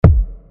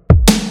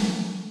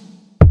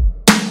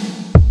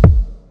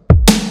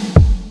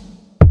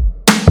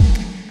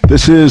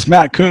This is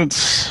Matt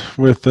Kuntz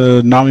with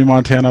the NAMI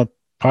Montana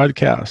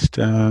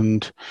podcast.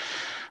 And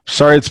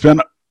sorry, it's been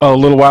a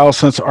little while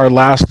since our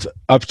last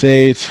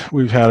update.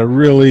 We've had a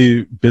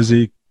really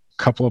busy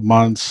couple of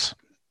months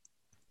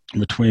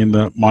between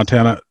the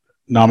Montana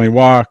NAMI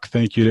Walk.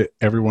 Thank you to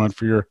everyone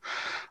for your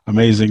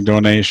amazing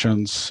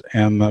donations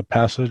and the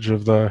passage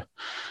of the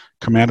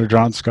Commander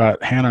John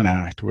Scott Hannon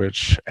Act,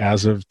 which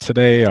as of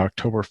today,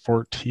 October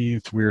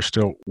 14th, we are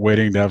still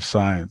waiting to have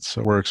signed.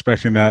 So we're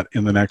expecting that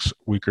in the next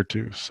week or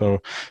two. So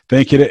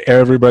thank you to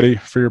everybody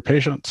for your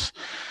patience.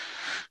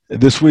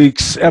 This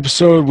week's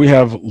episode, we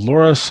have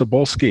Laura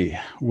Sobolski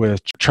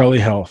with Charlie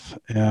Health,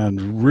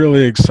 and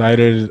really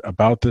excited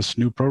about this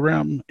new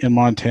program in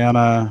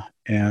Montana,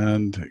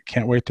 and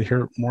can't wait to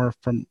hear more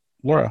from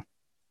Laura.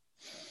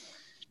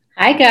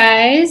 Hi,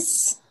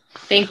 guys.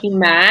 Thank you,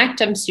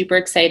 Matt. I'm super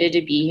excited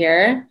to be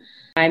here.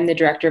 I'm the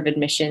Director of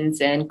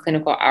Admissions and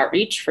Clinical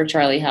Outreach for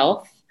Charlie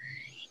Health,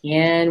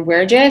 and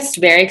we're just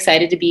very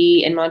excited to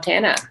be in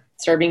Montana,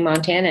 serving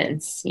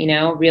Montanans,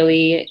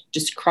 really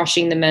just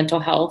crushing the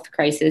mental health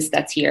crisis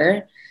that's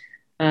here,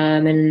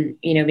 and,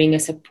 being a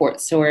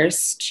support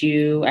source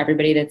to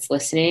everybody that's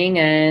listening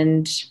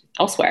and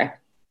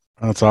elsewhere.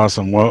 That's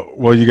awesome.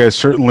 Well, you guys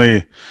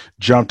certainly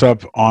jumped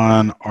up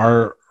on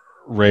our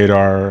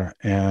radar,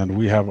 and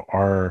we have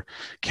our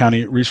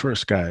county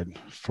resource guide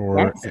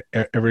for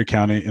every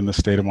county in the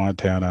state of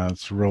Montana.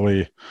 It's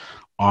really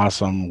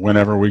awesome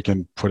whenever we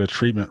can put a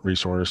treatment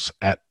resource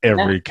at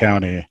every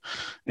county.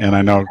 And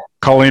I know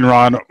Colleen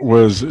Ron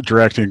was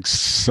directing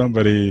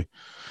somebody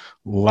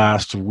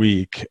last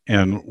week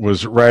and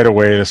was right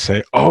away to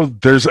say, oh,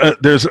 there's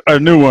a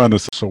new one.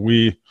 So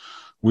we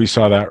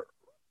saw that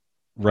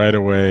right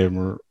away, and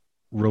we're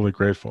really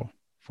grateful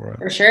for it.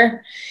 For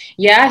sure.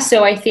 Yeah.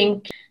 So I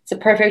think it's a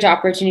perfect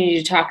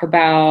opportunity to talk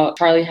about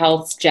Charlie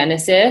Health's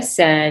genesis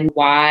and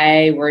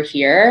why we're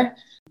here.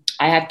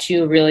 I have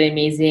two really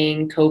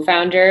amazing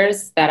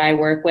co-founders that I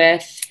work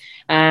with.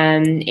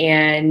 And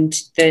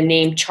the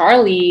name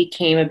Charlie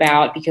came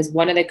about because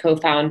one of the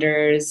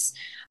co-founders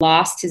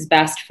lost his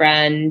best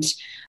friend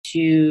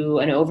to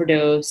an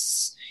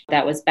overdose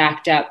that was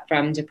backed up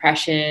from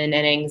depression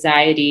and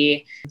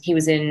anxiety. He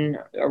was in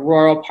a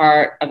rural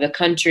part of the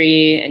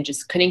country and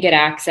just couldn't get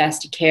access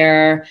to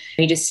care.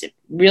 He just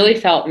really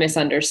felt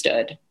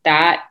misunderstood.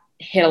 That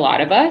hit a lot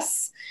of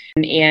us.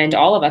 And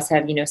all of us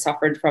have,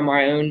 suffered from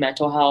our own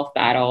mental health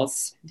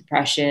battles,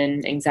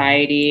 depression,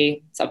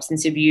 anxiety,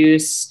 substance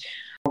abuse.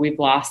 We've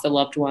lost a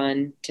loved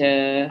one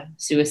to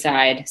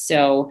suicide.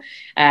 So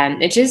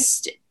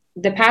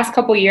the past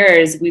couple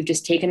years, we've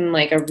just taken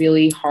like a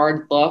really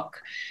hard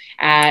look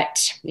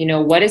at,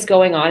 what is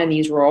going on in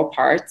these rural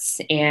parts,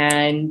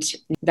 and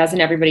doesn't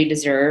everybody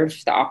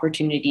deserve the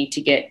opportunity to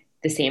get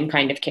the same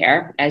kind of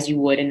care as you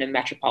would in a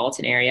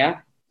metropolitan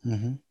area?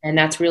 Mm-hmm. And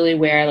that's really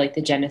where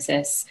the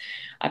genesis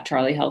of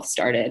Charlie Health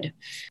started.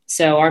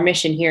 So our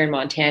mission here in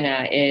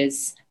Montana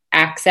is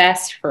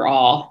access for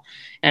all.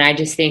 And I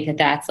just think that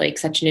that's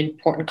such an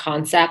important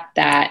concept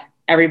that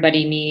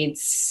everybody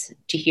needs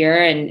to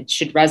hear, and it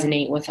should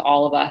resonate with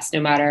all of us, no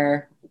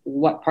matter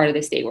what part of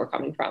the state we're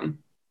coming from.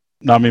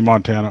 NAMI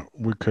Montana,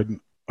 we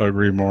couldn't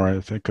agree more. I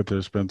think that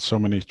there's been so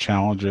many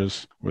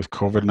challenges with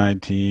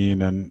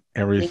COVID-19 and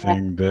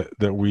everything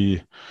that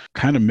we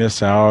kind of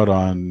miss out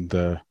on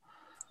the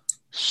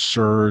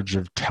surge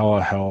of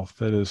telehealth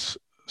that is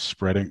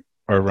spreading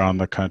around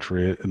the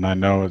country. And I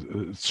know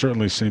it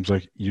certainly seems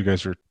like you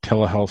guys are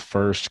telehealth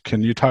first.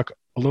 Can you talk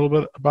a little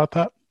bit about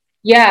that?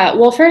 Yeah.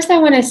 Well, first I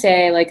want to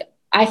say,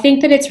 I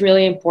think that it's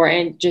really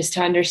important just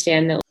to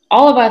understand that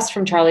all of us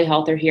from Charlie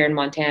Health are here in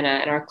Montana,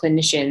 and our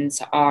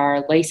clinicians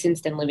are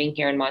licensed and living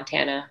here in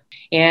Montana.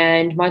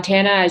 And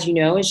Montana, as you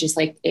know, is just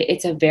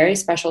it's a very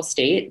special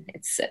state.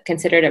 It's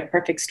considered a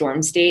perfect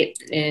storm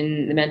state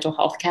in the mental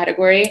health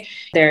category.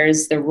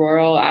 There's the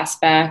rural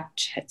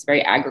aspect. It's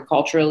very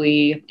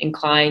agriculturally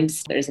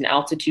inclined. There's an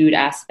altitude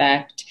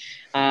aspect.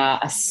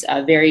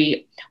 A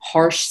very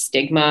harsh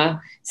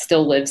stigma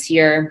still lives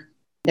here.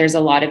 There's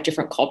a lot of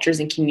different cultures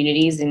and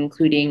communities,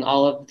 including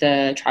all of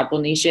the tribal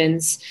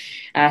nations.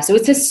 So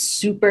it's a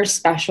super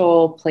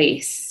special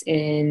place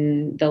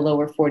in the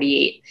lower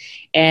 48.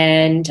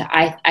 And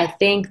I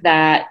think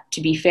that,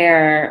 to be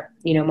fair,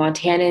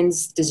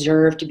 Montanans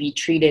deserve to be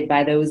treated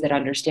by those that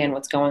understand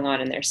what's going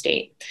on in their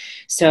state.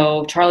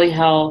 So Charlie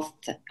Health,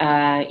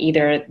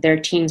 either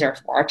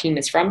our team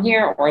is from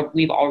here, or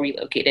we've all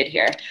relocated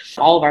here.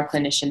 All of our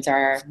clinicians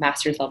are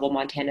master's level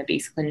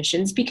Montana-based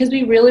clinicians, because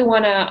we really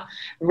want to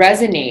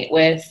resonate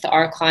with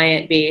our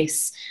client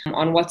base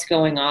on what's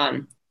going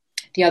on.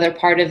 The other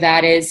part of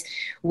that is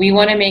we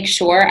want to make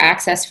sure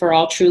access for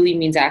all truly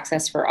means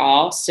access for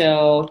all.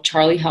 So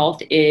Charlie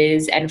Health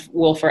is and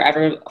will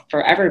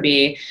forever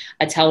be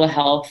a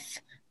telehealth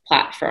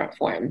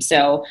platform.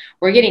 So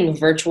we're getting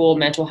virtual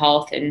mental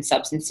health and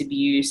substance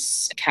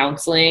abuse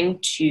counseling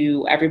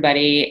to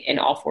everybody in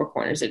all four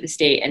corners of the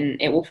state, and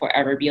it will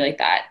forever be like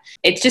that.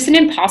 It's just an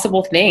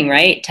impossible thing,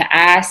 right? To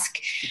ask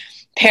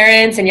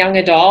parents and young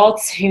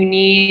adults who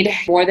need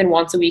more than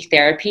once a week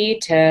therapy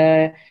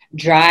to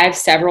drive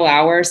several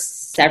hours,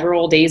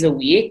 several days a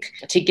week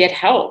to get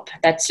help.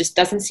 That just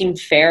doesn't seem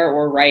fair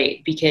or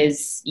right,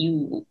 because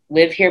you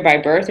live here by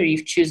birth or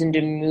you've chosen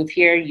to move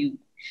here. You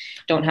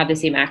don't have the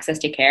same access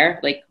to care.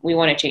 Like, we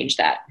want to change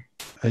that.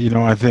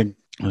 I think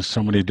there's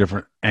so many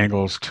different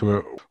angles to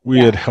it. We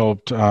had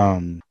helped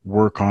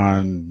work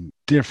on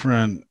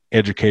different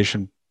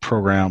education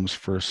programs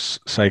for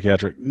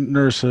psychiatric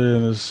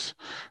nurses,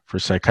 for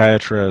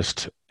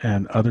psychiatrists,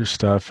 and other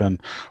stuff.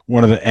 And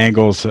one of the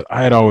angles that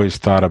I had always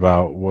thought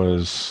about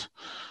was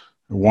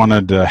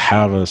wanted to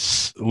have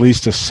at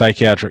least a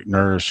psychiatric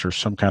nurse or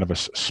some kind of a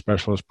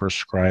specialist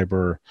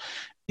prescriber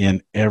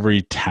in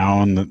every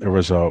town that there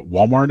was a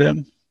Walmart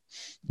in.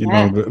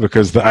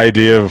 Because the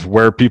idea of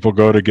where people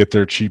go to get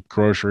their cheap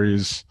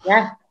groceries,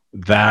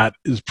 that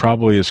is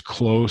probably as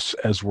close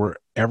as we're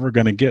ever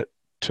going to get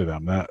to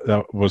them.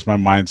 That was my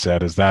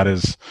mindset, is that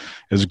is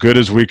as good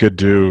as we could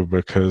do,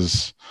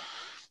 because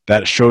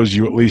that shows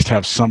you at least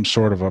have some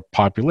sort of a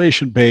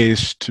population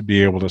base to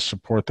be able to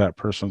support that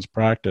person's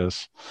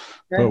practice.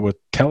 Sure. But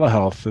with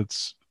telehealth,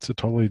 it's a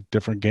totally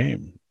different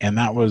game. And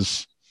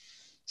it's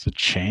a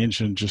change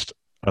in just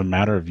a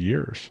matter of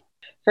years.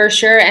 For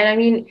sure. And I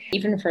mean,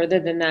 even further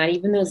than that,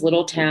 even those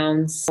little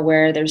towns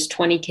where there's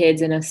 20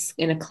 kids in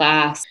a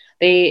class,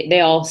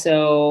 they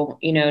also,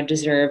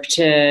 deserve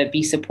to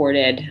be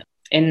supported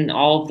in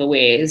all of the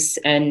ways.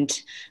 And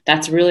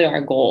that's really our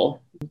goal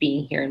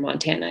being here in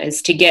Montana,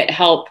 is to get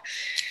help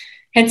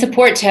and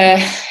support to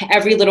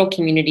every little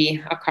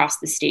community across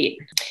the state.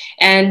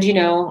 And,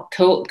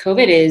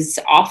 COVID is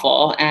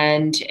awful,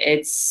 and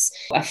it's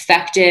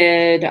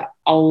affected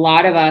a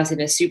lot of us in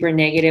a super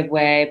negative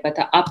way. But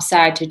the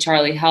upside to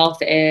Charlie Health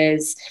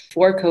is,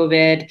 for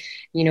COVID,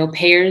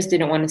 payers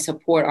didn't want to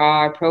support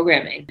our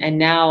programming, and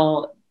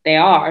now they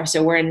are.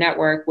 So we're in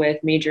network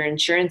with major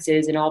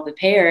insurances and all the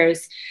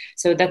payers.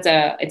 So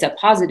it's a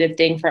positive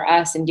thing for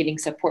us in getting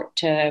support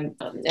to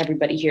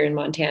everybody here in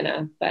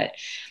Montana. But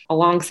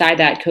alongside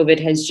that, COVID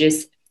has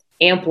just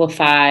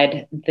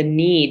amplified the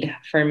need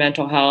for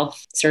mental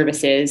health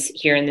services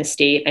here in the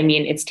state. I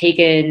mean, it's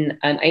taken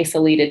an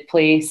isolated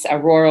place, a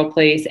rural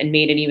place, and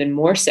made it even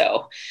more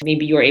so.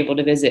 Maybe you were able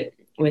to visit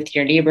with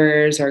your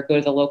neighbors or go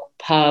to the local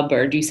pub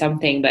or do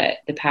something, but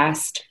the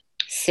past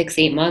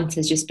 6-8 months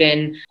has just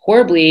been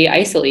horribly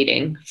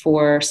isolating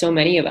for so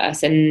many of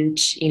us. And,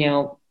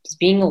 just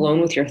being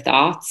alone with your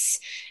thoughts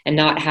and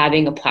not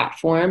having a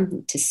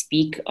platform to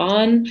speak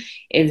on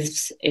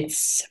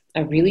it's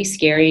a really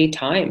scary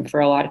time for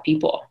a lot of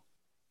people.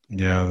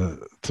 Yeah,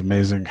 it's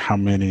amazing how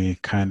many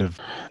kind of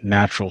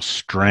natural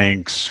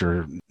strengths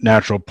or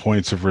natural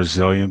points of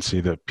resiliency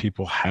that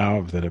people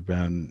have that have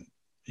been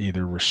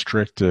either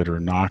restricted or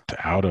knocked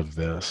out of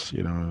this.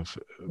 It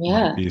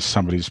might be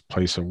somebody's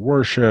place of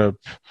worship,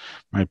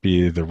 might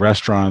be the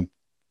restaurant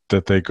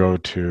that they go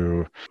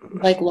to,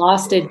 like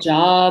lost a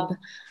job,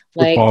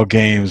 football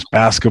games,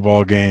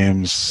 basketball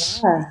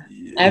games,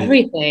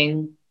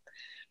 everything.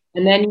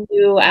 And then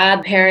you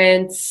add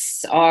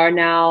parents are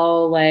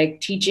now like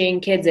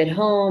teaching kids at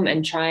home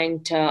and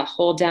trying to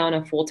hold down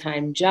a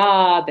full-time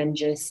job, and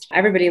just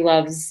everybody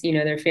loves,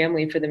 their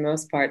family for the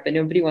most part, but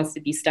nobody wants to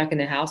be stuck in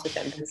the house with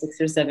them for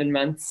 6 or 7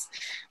 months.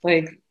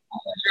 Like,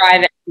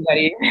 drive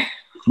everybody.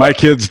 My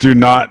kids do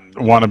not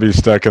want to be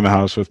stuck in the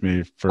house with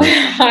me for the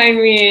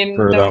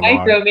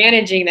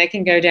micromanaging that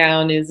can go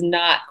down is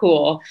not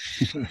cool.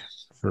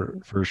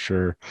 for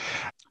sure.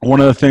 One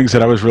of the things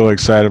that I was really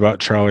excited about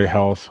Charlie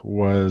Health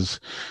was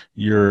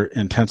your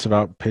intensive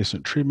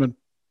outpatient treatment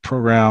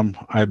program.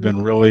 I've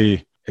been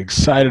really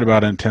excited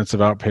about intensive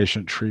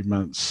outpatient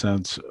treatment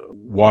since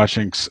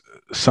watching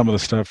some of the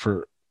stuff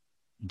for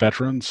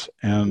veterans,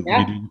 and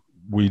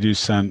we do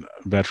send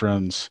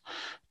veterans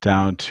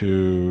down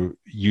to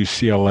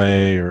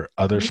UCLA or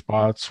other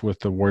spots with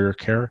the Warrior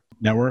Care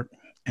Network.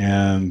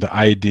 And the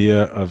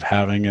idea of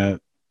having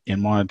it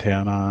in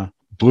Montana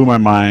blew my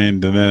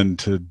mind, and then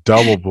to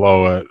double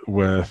blow it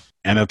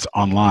and it's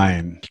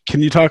online.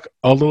 Can you talk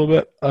a little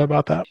bit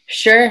about that?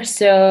 Sure.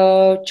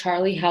 So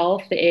Charlie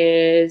Health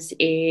is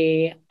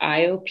a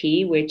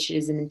IOP, which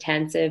is an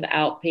intensive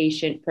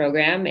outpatient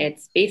program.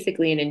 It's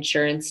basically an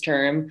insurance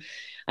term.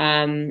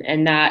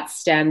 And that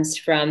stems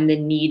from the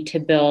need to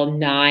bill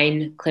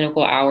 9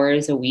 clinical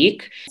hours a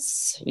week.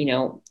 It's,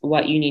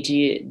 what you need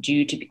to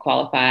do to be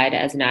qualified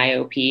as an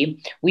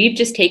IOP. We've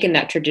just taken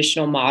that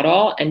traditional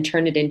model and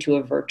turned it into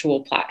a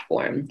virtual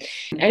platform.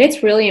 And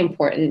it's really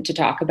important to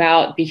talk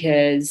about,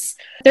 because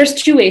there's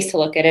 2 ways to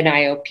look at an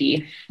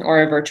IOP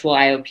or a virtual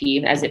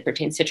IOP as it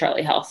pertains to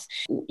Charlie Health.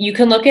 You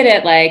can look at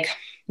it like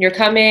you're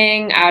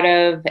coming out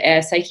of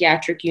a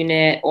psychiatric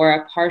unit or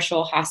a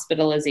partial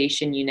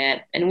hospitalization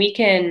unit, and we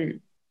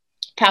can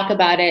talk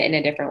about it in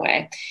a different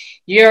way.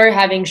 You're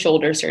having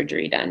shoulder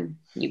surgery done.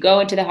 You go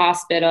into the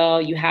hospital,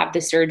 you have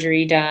the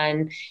surgery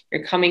done,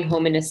 you're coming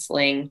home in a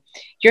sling.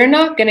 You're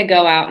not going to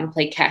go out and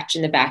play catch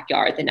in the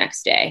backyard the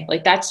next day.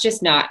 Like, that's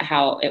just not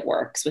how it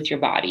works with your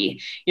body.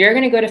 You're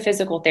going to go to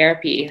physical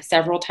therapy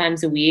several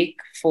times a week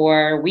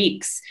for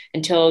weeks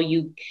until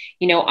you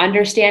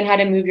understand how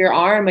to move your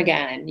arm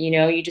again.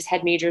 You just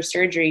had major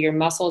surgery, your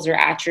muscles are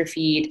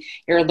atrophied,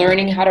 you're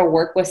learning how to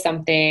work with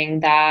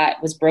something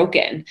that was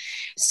broken.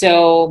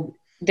 So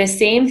the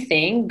same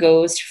thing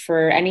goes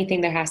for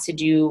anything that has to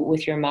do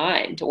with your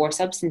mind or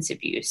substance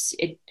abuse.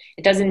 It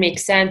doesn't make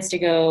sense to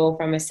go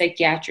from a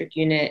psychiatric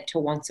unit to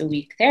once a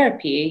week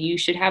therapy. You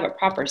should have a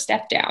proper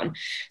step down.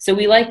 So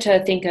we like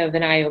to think of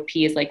an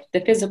IOP as like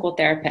the physical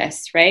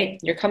therapist, right?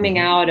 You're coming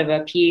out of a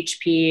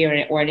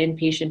PHP or an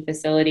inpatient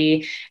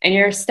facility, and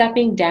you're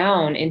stepping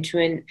down into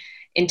an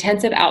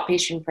intensive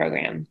outpatient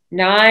program,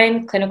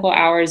 9 clinical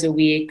hours a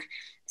week.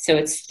 So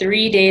it's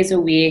 3 days a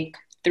week,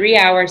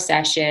 3-hour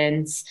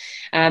sessions.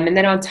 And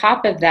then on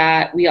top of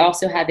that, we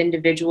also have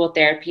individual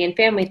therapy and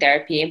family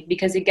therapy,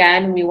 because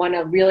again, we want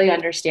to really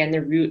understand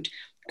the root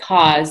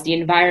cause, the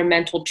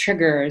environmental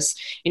triggers.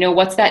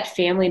 What's that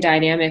family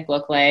dynamic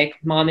look like?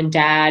 Mom and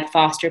dad,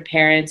 foster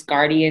parents,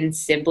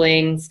 guardians,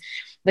 siblings,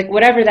 like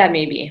whatever that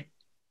may be.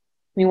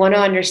 We want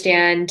to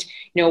understand,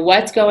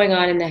 what's going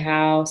on in the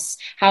house.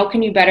 How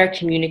can you better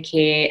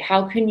communicate?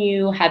 How can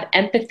you have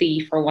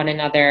empathy for one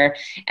another?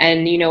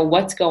 And,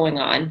 what's going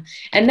on?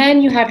 And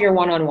then you have your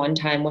one-on-one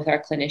time with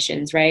our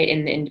clinicians, right,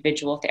 in the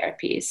individual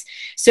therapies.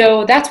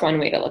 So that's one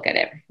way to look at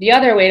it. The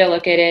other way to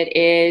look at it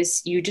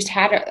is you just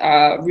had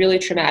a really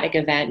traumatic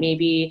event.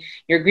 Maybe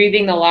you're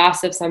grieving the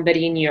loss of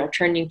somebody and you're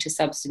turning to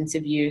substance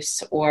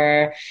abuse,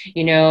 or,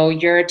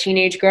 you're a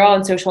teenage girl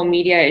and social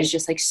media is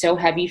just like so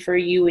heavy for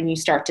you and you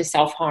start to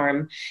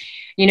self-harm.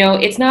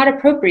 It's not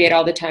appropriate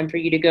all the time for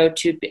you to go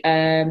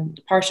to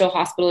partial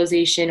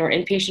hospitalization or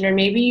inpatient, or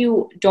maybe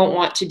you don't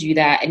want to do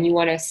that and you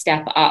want to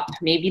step up.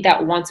 Maybe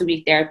that once a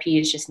week therapy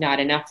is just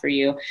not enough for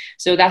you.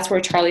 So that's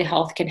where Charlie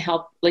Health can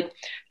help, like,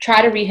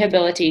 try to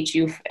rehabilitate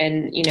you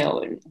and,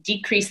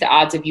 decrease the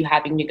odds of you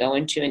having to go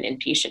into an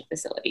inpatient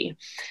facility.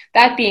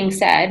 That being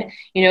said,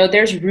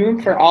 there's room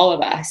for all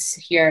of us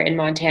here in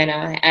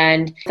Montana,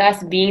 and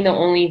us being the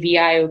only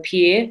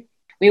VIOP,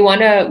 we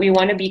want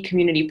to be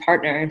community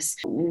partners.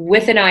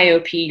 With an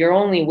IOP, you're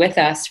only with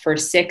us for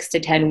 6 to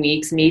 10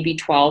 weeks, maybe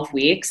 12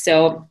 weeks.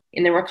 So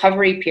in the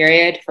recovery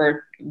period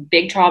for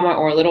big trauma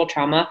or little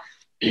trauma,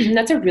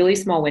 that's a really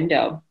small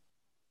window.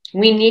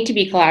 We need to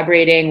be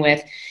collaborating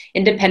with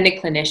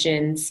independent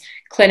clinicians,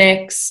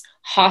 clinics,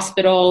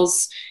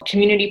 hospitals,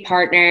 community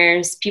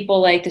partners, people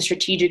like the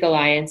Strategic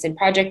Alliance and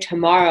Project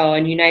Tomorrow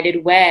and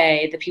United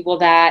Way, the people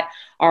that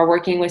are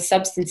working with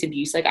substance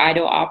abuse like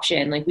IDO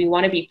Option. Like, we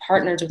want to be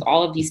partners with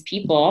all of these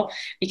people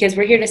because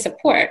we're here to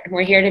support.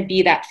 We're here to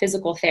be that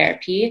physical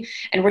therapy,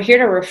 and we're here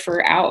to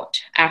refer out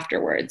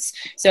afterwards.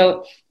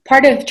 So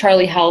part of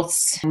Charlie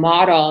Health's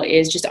model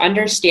is just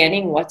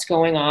understanding what's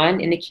going on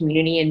in the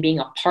community and being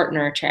a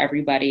partner to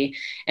everybody,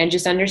 and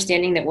just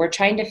understanding that we're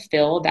trying to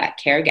fill that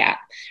care gap.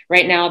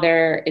 Right now,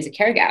 there is a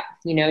care gap.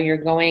 You're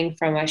going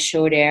from a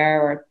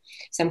SHODAIR or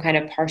some kind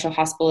of partial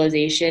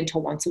hospitalization to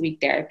once a week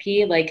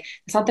therapy. Like,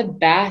 it's not the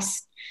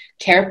best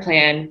care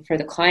plan for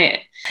the client.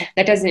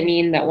 That doesn't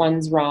mean that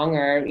one's wrong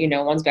or,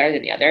 one's better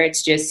than the other.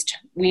 It's just,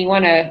 we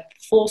want a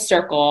full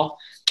circle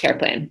care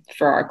plan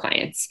for our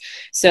clients.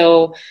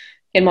 So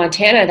in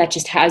Montana, that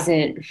just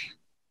hasn't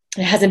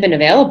been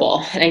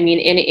available. I mean,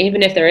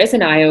 even if there is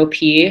an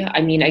IOP,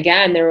 I mean,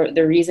 again,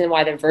 the reason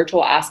why the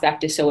virtual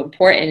aspect is so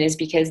important is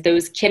because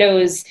those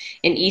kiddos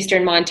in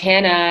Eastern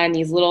Montana and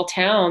these little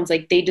towns,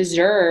 like, they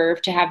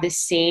deserve to have the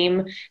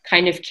same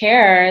kind of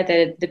care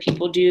that the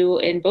people do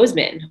in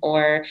Bozeman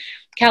or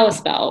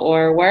Kalispell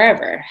or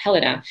wherever,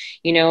 Helena.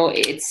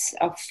 It's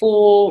a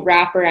full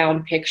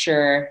wraparound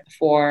picture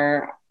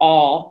for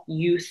all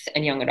youth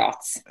and young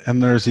adults.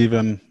 And there's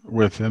even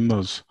within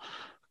those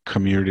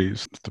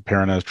communities, if the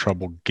parent has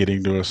trouble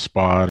getting to a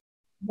spot.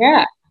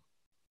 Yeah,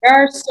 there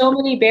are so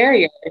many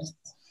barriers.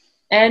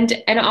 And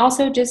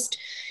also just,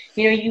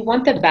 you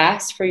want the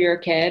best for your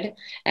kid,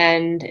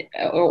 and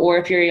or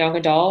if you're a young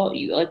adult,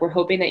 we're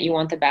hoping that you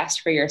want the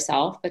best for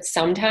yourself. But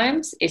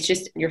sometimes it's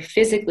just you're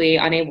physically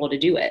unable to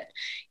do it.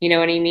 You know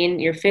what I mean?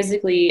 You're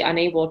physically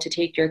unable to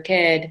take your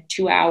kid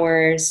 2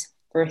 hours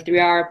for a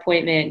 3-hour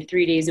appointment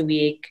 3 days a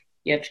week.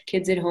 You have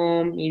kids at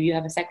home, maybe you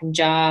have a second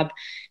job,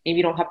 maybe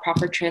you don't have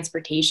proper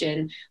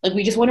transportation. Like,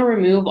 we just want to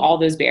remove all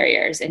those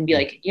barriers and be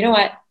like, you know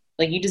what?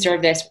 Like, you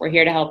deserve this. We're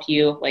here to help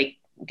you. Like,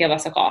 give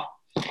us a call.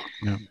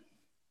 Yeah.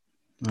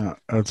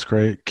 That's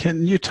great.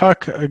 Can you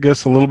talk, I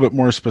guess, a little bit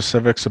more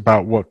specifics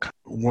about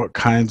what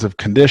kinds of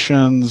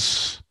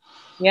conditions,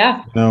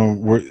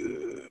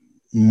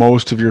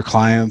 most of your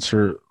clients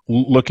are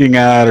looking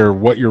at, or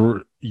what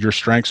your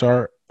strengths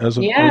are as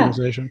an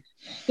organization?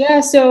 Yeah,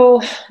 so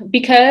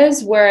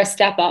because we're a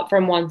step up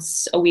from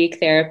once a week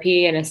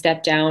therapy and a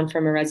step down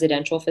from a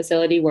residential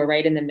facility, we're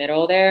right in the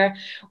middle there.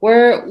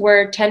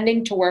 We're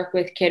tending to work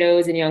with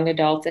kiddos and young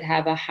adults that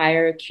have a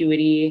higher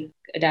acuity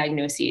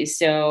diagnoses.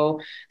 So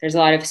there's a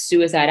lot of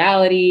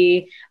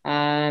suicidality,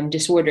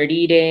 disordered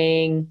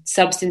eating,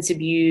 substance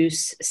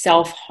abuse,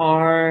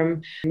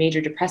 self-harm,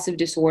 major depressive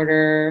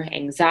disorder,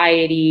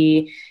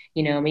 anxiety.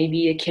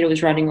 Maybe a kid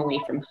was running away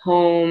from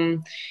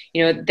home.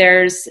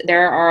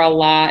 There are a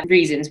lot of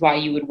reasons why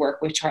you would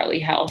work with Charlie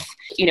Health.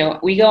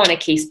 We go on a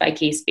case by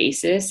case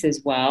basis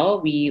as well.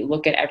 We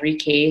look at every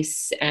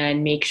case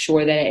and make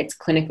sure that it's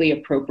clinically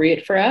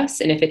appropriate for us.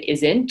 And if it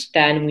isn't,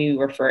 then we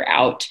refer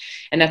out.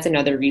 And that's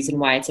another reason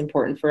why it's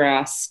important for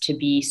us to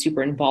be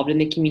super involved in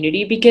the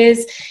community,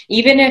 because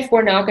even if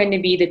we're not going to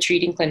be the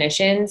treating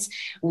clinicians,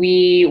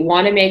 we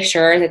want to make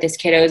sure that this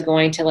kiddo is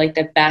going to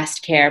the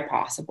best care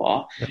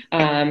possible.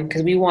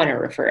 Because we want to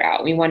refer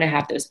out. We want to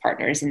have those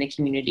partners in the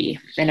community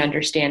and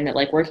understand that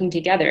working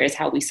together is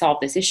how we solve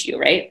this issue,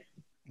 right?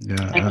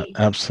 Yeah,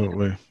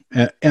 absolutely.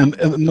 And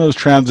those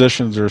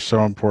transitions are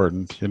so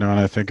important, and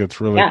I think it's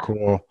really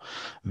cool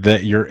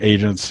that your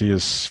agency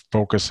is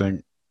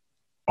focusing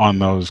on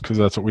those, because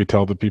that's what we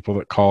tell the people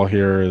that call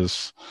here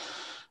is,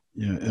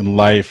 in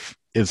life,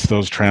 it's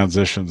those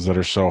transitions that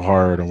are so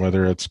hard, and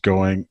whether it's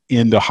going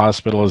into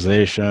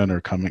hospitalization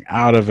or coming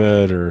out of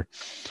it or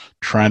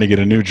trying to get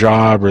a new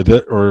job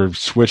or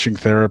switching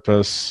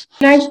therapists.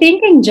 And I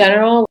think in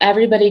general,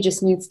 everybody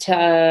just needs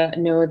to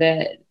know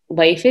that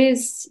life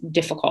is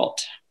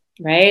difficult,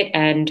 right?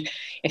 And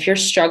if you're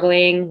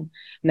struggling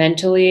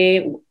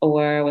mentally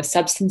or with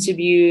substance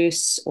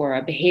abuse or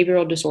a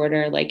behavioral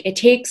disorder, it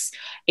takes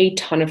a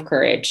ton of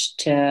courage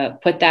to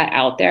put that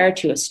out there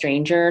to a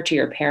stranger, to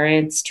your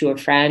parents, to a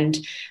friend,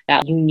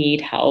 that you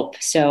need help.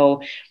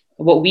 So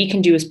what we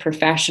can do as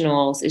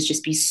professionals is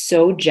just be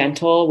so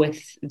gentle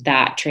with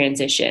that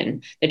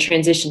transition, the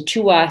transition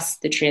to us,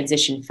 the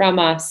transition from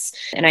us.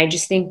 And I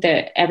just think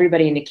that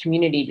everybody in the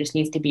community just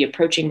needs to be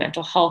approaching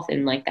mental health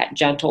in that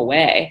gentle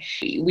way.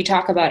 We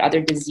talk about other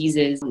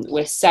diseases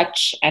with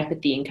such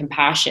empathy and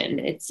compassion.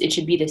 It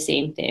should be the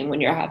same thing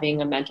when you're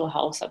having a mental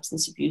health,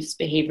 substance abuse,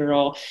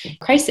 behavioral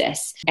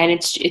crisis. And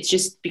it's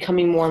just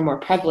becoming more and more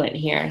prevalent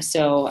here.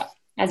 So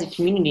as a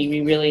community,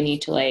 we really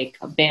need to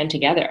band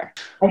together.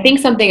 I think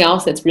something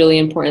else that's really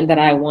important that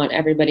I want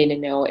everybody to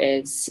know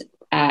is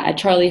at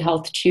Charlie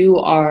Health too,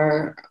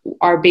 our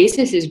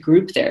basis is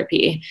group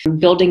therapy,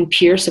 building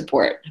peer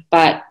support.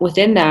 But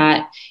within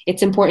that,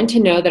 it's important to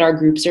know that our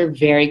groups are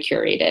very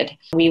curated.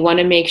 We want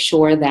to make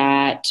sure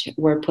that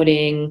we're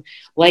putting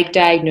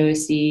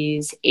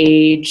diagnoses,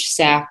 age,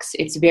 sex,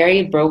 it's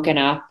very broken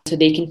up so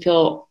they can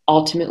feel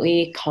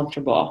ultimately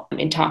comfortable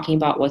in talking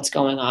about what's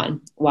going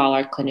on while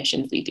our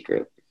clinicians lead the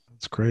group.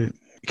 That's great.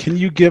 Can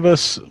you give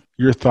us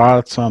your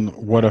thoughts on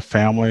what a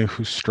family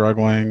who's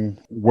struggling,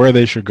 where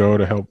they should go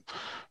to help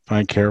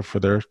find care for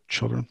their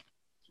children?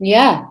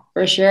 Yeah,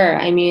 for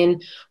sure.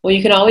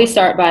 You can always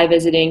start by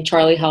visiting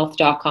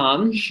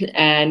charliehealth.com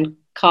and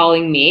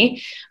calling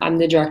me. I'm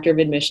the director of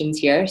admissions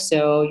here,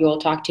 so you'll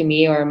talk to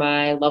me or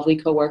my lovely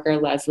coworker,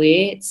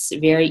 Leslie. It's a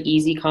very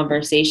easy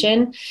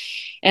conversation,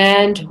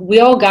 and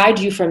we'll guide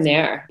you from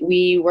there.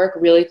 We work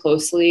really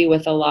closely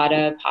with a lot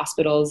of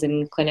hospitals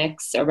and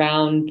clinics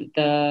around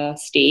the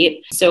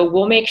state, so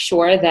we'll make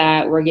sure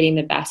that we're getting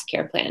the best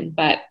care plan,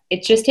 but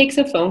it just takes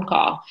a phone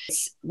call.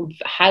 It's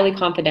highly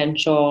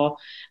confidential.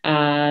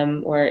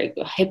 Or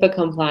HIPAA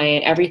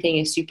compliant. Everything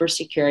is super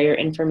secure. Your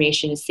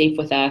information is safe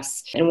with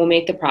us, and we'll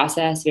make the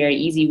process very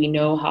easy. We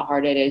know how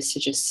hard it is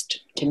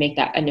to make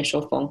that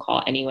initial phone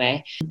call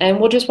anyway, and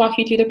we'll just walk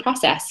you through the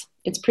process.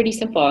 It's pretty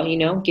simple,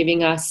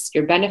 giving us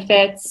your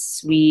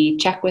benefits. We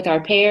check with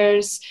our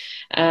payers.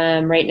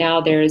 Right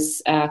now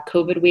there's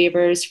COVID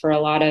waivers for a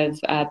lot of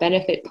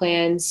benefit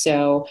plans.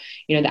 So,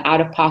 the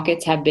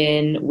out-of-pockets have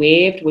been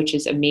waived, which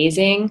is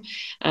amazing,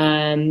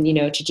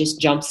 to just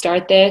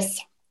jumpstart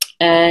this.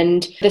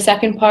 And the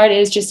second part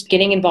is just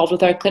getting involved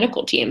with our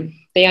clinical team.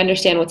 They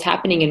understand what's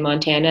happening in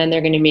Montana, and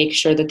they're going to make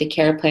sure that the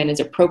care plan is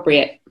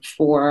appropriate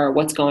for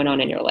what's going on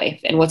in your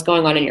life and what's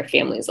going on in your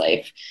family's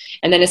life.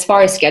 And then as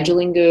far as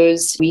scheduling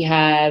goes, we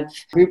have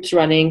groups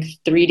running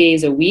 3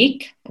 days a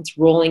week. It's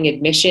rolling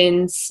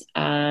admissions.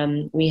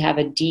 We have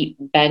a deep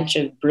bench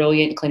of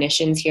brilliant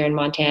clinicians here in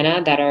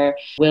Montana that are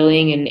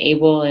willing and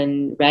able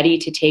and ready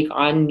to take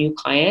on new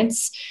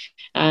clients.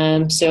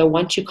 So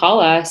once you call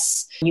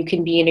us, you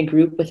can be in a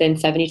group within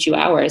 72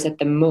 hours at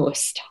the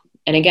most.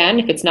 And again,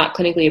 if it's not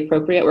clinically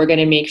appropriate, we're going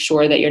to make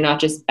sure that you're not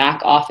just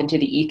back off into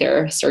the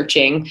ether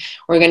searching.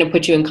 We're going to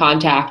put you in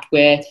contact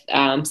with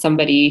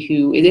somebody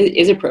who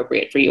is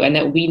appropriate for you and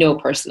that we know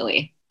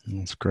personally.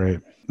 That's great.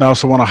 I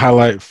also want to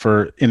highlight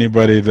for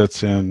anybody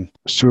that's in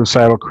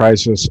suicidal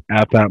crisis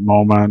at that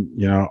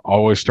moment,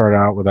 always start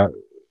out with that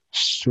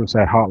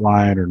suicide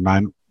hotline or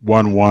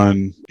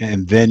 911,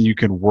 and then you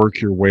can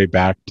work your way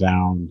back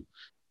down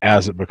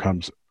as it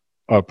becomes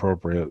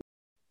appropriate.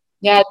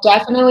 Yeah,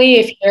 definitely.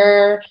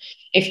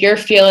 If you're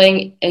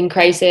feeling in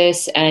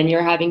crisis and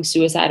you're having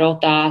suicidal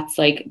thoughts,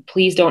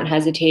 please don't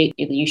hesitate.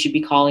 You should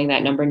be calling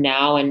that number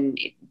now, and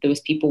those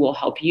people will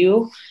help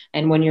you.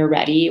 And when you're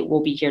ready,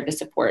 we'll be here to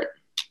support.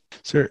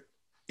 Is there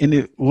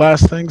any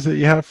last things that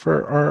you have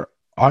for our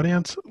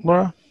audience,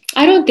 Laura?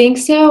 I don't think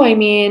so. I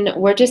mean,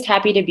 we're just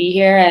happy to be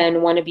here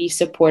and want to be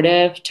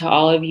supportive to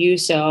all of you.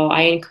 So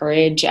I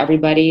encourage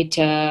everybody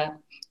to,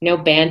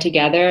 band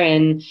together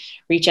and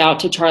reach out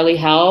to Charlie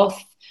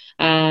Health.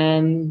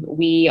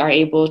 We are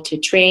able to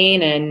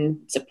train and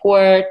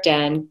support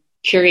and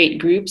curate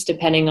groups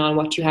depending on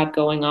what you have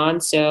going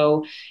on.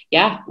 So,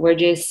 yeah, we're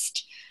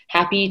just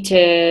happy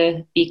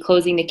to be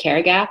closing the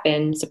care gap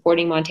and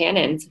supporting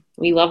Montanans.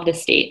 We love the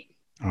state.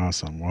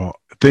 Awesome. Well,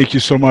 thank you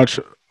so much,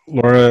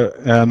 Laura.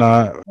 And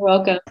You're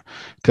welcome.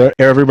 to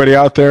everybody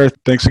out there,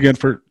 thanks again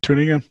for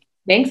tuning in.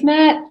 Thanks,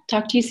 Matt.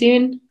 Talk to you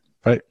soon.